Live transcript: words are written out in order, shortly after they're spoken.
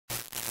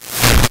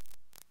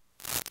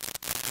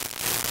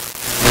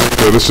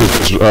So this is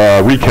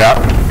recap.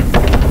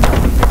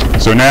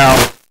 So now,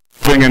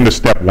 moving into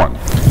step one.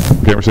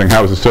 Okay, we're saying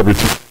how is the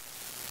subroutine?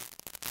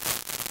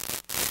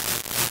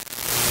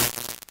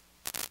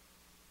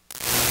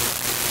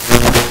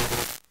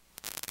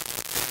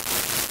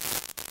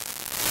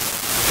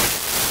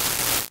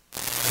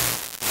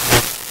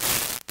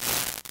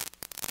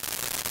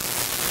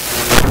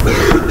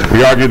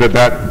 We argue that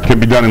that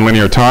can be done in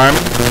linear time.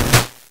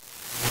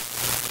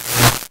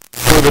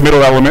 Put the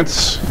middle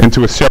elements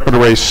into a separate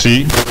array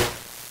C,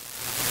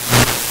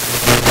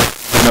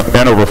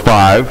 n over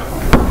 5.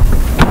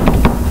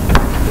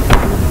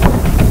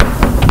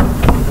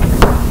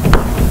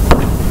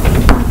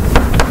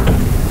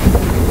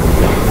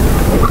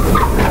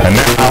 And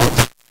now,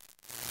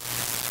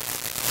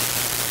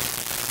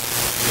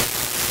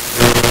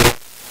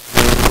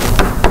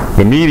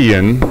 the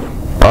median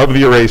of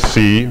the array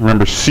C,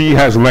 remember C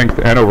has length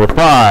n over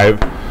 5,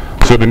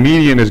 so the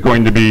median is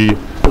going to be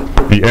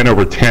the n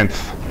over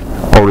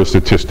 10th order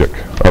statistic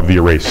of the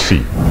array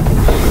C.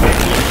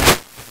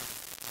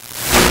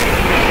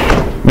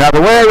 Now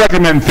the way I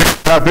recommend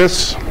thinking about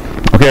this,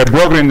 okay, I've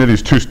broken into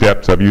these two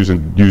steps. I've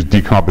used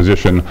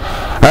decomposition.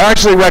 I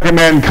actually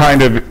recommend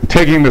kind of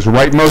taking this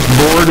rightmost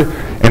board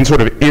and sort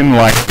of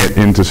inlining it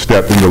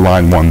into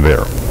line 1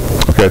 there.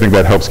 Okay, I think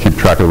that helps keep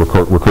track of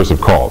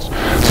recursive calls.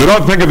 So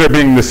don't think of there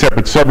being the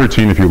separate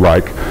subroutine if you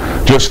like.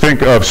 Just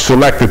think of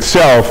select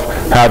itself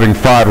having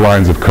 5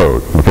 lines of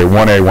code. Okay,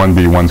 1A,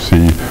 1B,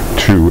 1C,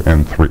 2,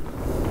 and 3.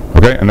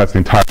 Okay, and that's the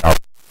entire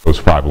output of those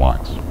 5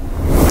 lines.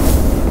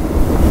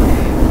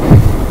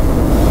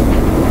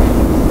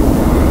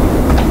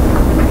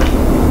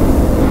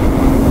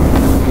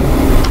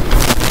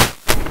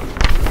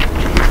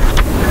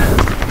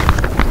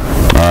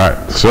 All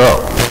right,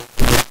 so.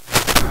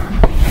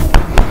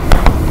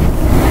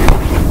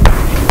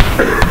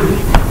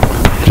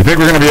 Do you think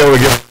we're going to be able to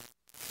get...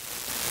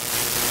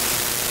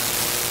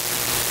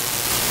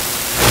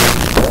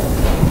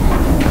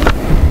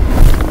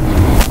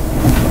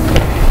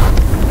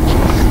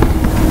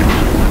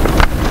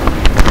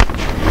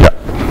 Yeah.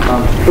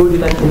 Would you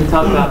like to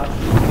talk about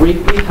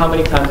briefly how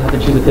many times you have to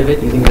choose a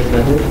pivot using this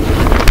method?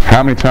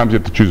 How many times do you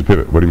have to choose a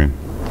pivot? What do you mean?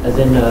 As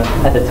in,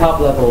 at the top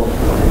level,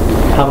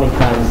 how many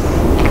times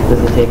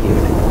does it take you?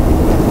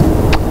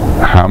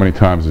 How many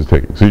times is it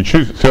taking? So you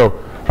choose... So,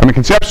 I mean,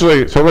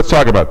 conceptually, so let's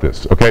talk about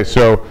this. Okay,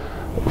 so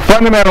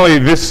fundamentally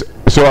this,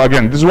 so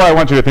again, this is why I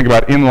want you to think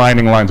about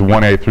inlining lines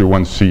 1A through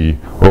 1C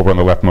over on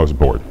the leftmost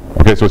board.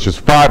 Okay, so it's just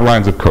 5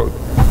 lines of code.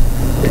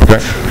 Okay?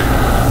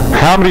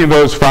 How many of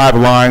those 5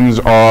 lines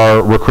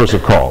are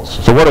recursive calls?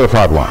 So what are the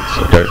 5 lines?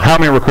 Okay, how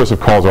many recursive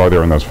calls are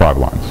there in those 5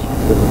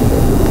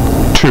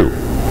 lines? 2.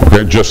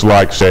 Okay, just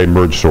like, say,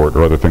 merge sort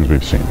or other things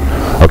we've seen.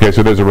 Okay,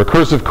 so there's a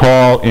recursive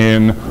call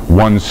in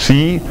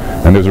 1C,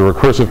 and there's a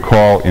recursive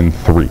call in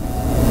 3.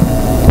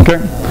 Okay,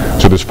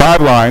 so there's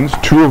 5 lines,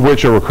 2 of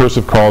which are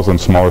recursive calls on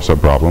smaller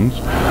subproblems.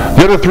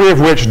 The other 3 of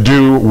which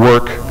do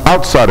work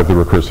outside of the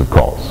recursive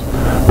calls,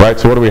 right?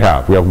 So what do we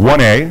have? We have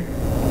 1A.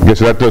 Okay,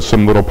 so that does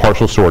some little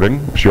partial sorting,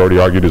 which you already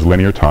argued is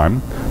linear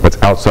time. That's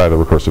outside of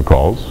the recursive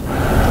calls.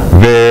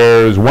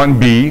 There's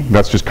 1B.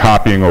 That's just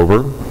copying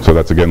over. So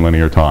that's again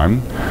linear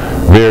time.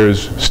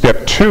 There's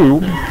step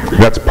 2.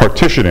 That's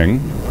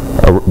partitioning.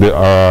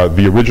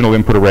 The original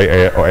input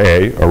array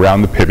A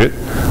around the pivot.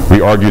 We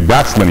argued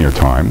that's linear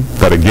time.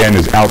 That again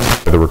is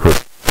outside of the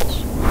recursive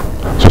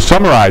calls. So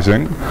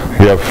summarizing,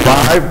 we have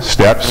 5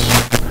 steps,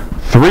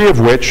 3 of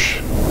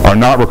which are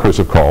not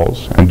recursive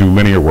calls and do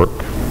linear work,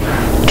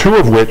 2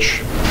 of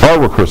which are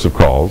recursive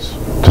calls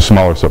to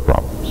smaller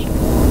subproblems.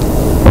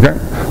 Okay?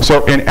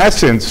 So in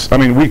essence, I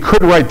mean, we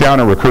could write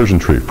down a recursion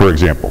tree, for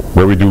example,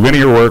 where we do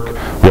linear work,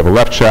 we have a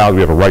left child,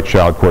 we have a right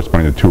child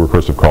corresponding to 2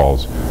 recursive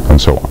calls, and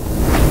so on.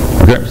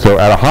 Okay, so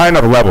at a high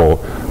enough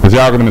level, this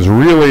algorithm is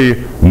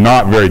really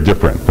not very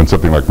different than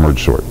something like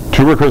merge sort.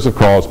 2 recursive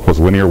calls plus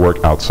linear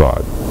work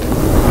outside.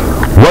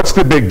 What's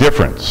the big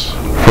difference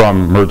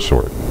from merge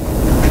sort?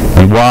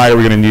 And why are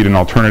we going to need an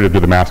alternative to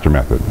the master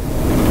method?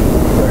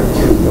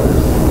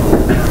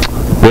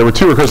 There were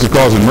 2 recursive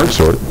calls in merge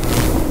sort.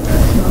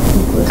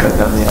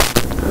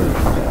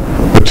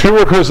 The 2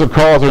 recursive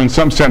calls are in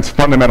some sense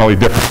fundamentally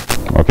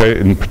different. Okay,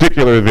 in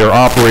particular, they're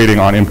operating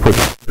on inputs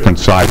of different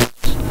sizes.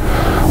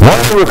 One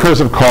of the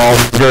recursive calls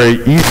is very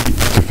easy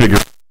to figure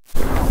out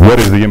what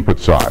is the input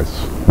size.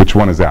 Which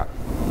one is that?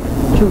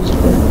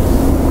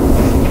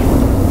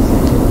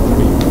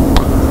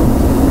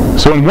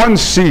 So in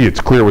 1C, it's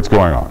clear what's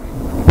going on,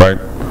 right?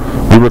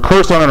 We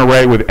recurse on an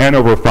array with n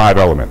over 5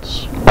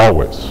 elements,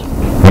 always,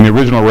 when the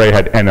original array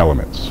had n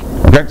elements.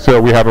 Okay, so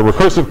we have a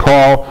recursive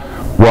call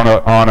on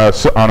a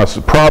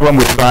problem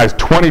with size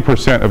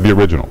 20% of the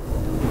original.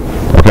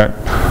 Okay,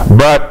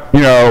 but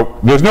you know,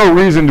 there's no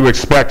reason to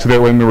expect that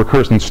when we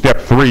recurse in step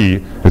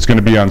 3, it's going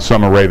to be on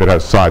some array that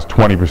has size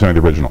 20% of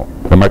the original.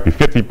 It might be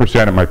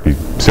 50%, it might be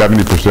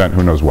 70%,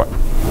 who knows what.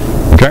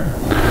 Okay,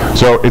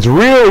 so it's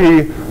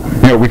really,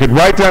 you know, we could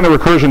write down the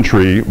recursion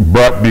tree,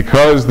 but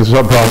because the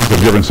subproblems have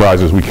different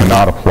sizes, we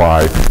cannot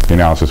apply the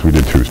analysis we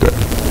did Tuesday.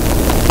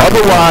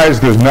 Otherwise,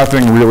 there's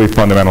nothing really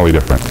fundamentally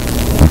different.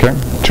 Okay?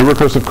 2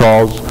 recursive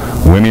calls,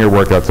 linear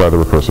work outside the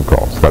recursive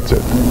calls. That's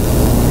it.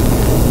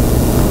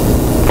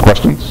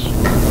 Questions?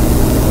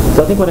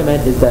 So I think what I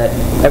meant is that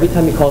every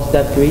time you call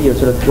step 3, you're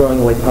sort of throwing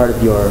away part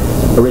of your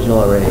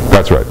original array.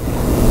 That's right.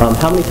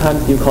 How many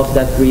times do you call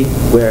step 3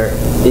 where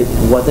it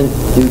wasn't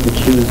due to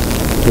choose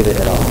pivot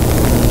at all?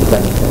 Does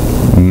that make sense?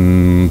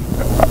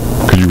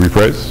 Could you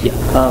rephrase? Yeah.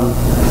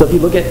 So if you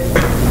look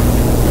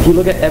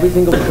at every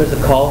single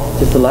recursive call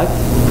to select,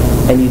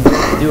 and you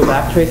do a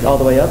backtrace all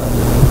the way up,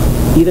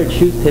 either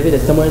choose pivot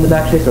is somewhere in the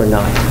backtrace or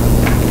not.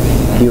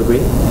 Do you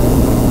agree?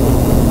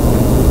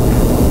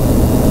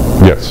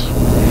 Yes.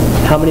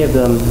 How many of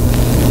them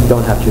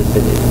don't have choose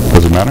pivot?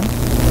 Does it matter?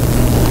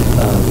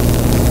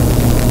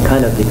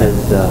 Kind of,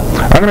 because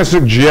I'm going to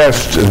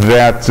suggest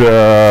that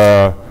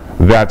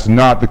that's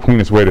not the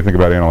cleanest way to think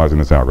about analyzing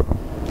this algorithm.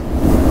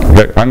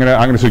 Okay, I'm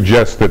going to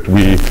suggest that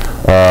we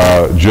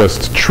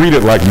just treat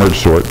it like merge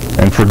sort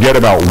and forget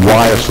about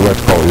why a select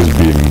call is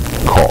being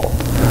called.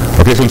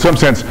 Okay, so in some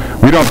sense,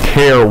 we don't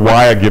care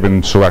why a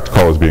given select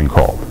call is being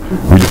called.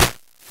 We just,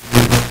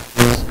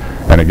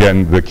 and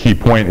again, the key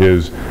point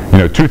is,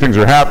 2 things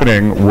are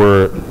happening.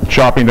 We're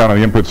chopping down on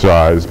the input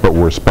size, but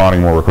we're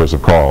spawning more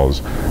recursive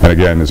calls. And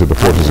again, is it the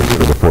forces of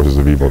good or the forces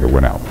of evil that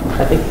win out?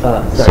 I think,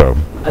 sorry. So,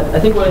 I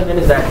think what I meant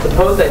is that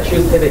suppose that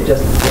choose pivot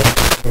just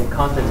in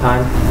constant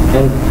time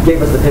and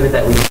gave us the pivot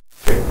that we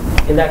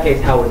needed. In that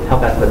case, how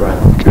fast would it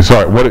run?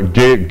 sorry, what it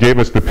gave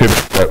us the pivot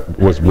that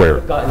was where?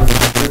 We've gotten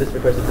through this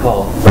recursive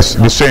call.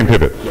 The same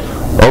pivot?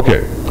 Yes.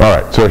 Okay,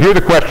 all right. So here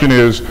the question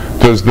is,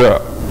 does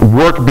the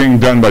work being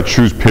done by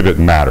choose pivot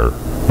matter?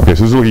 Okay,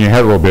 so this is looking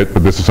ahead a little bit,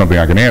 but this is something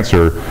I can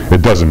answer.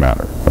 It doesn't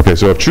matter. Okay,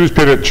 so if choose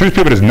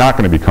pivot is not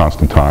going to be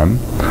constant time.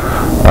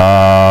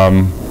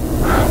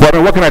 Well, I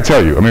mean, what can I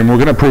tell you? I mean, we're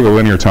going to prove a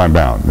linear time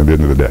bound at the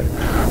end of the day.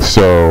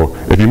 So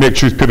if you make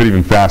choose pivot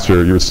even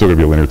faster, you're still going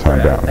to be a linear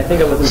time bound. I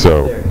think I wasn't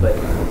clear, but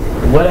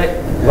what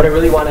I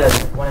really want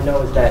to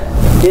know is that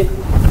if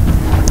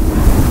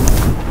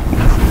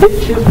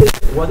choose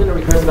pivot wasn't a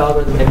recursive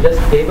algorithm and just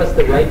gave us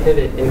the right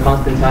pivot in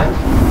constant time,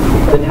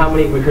 then how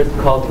many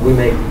recursive calls did we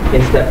make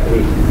in step 3?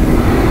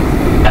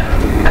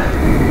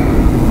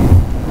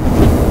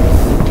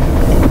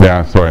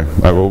 Yeah, sorry.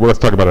 Well, let's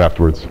talk about it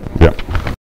afterwards. Yeah.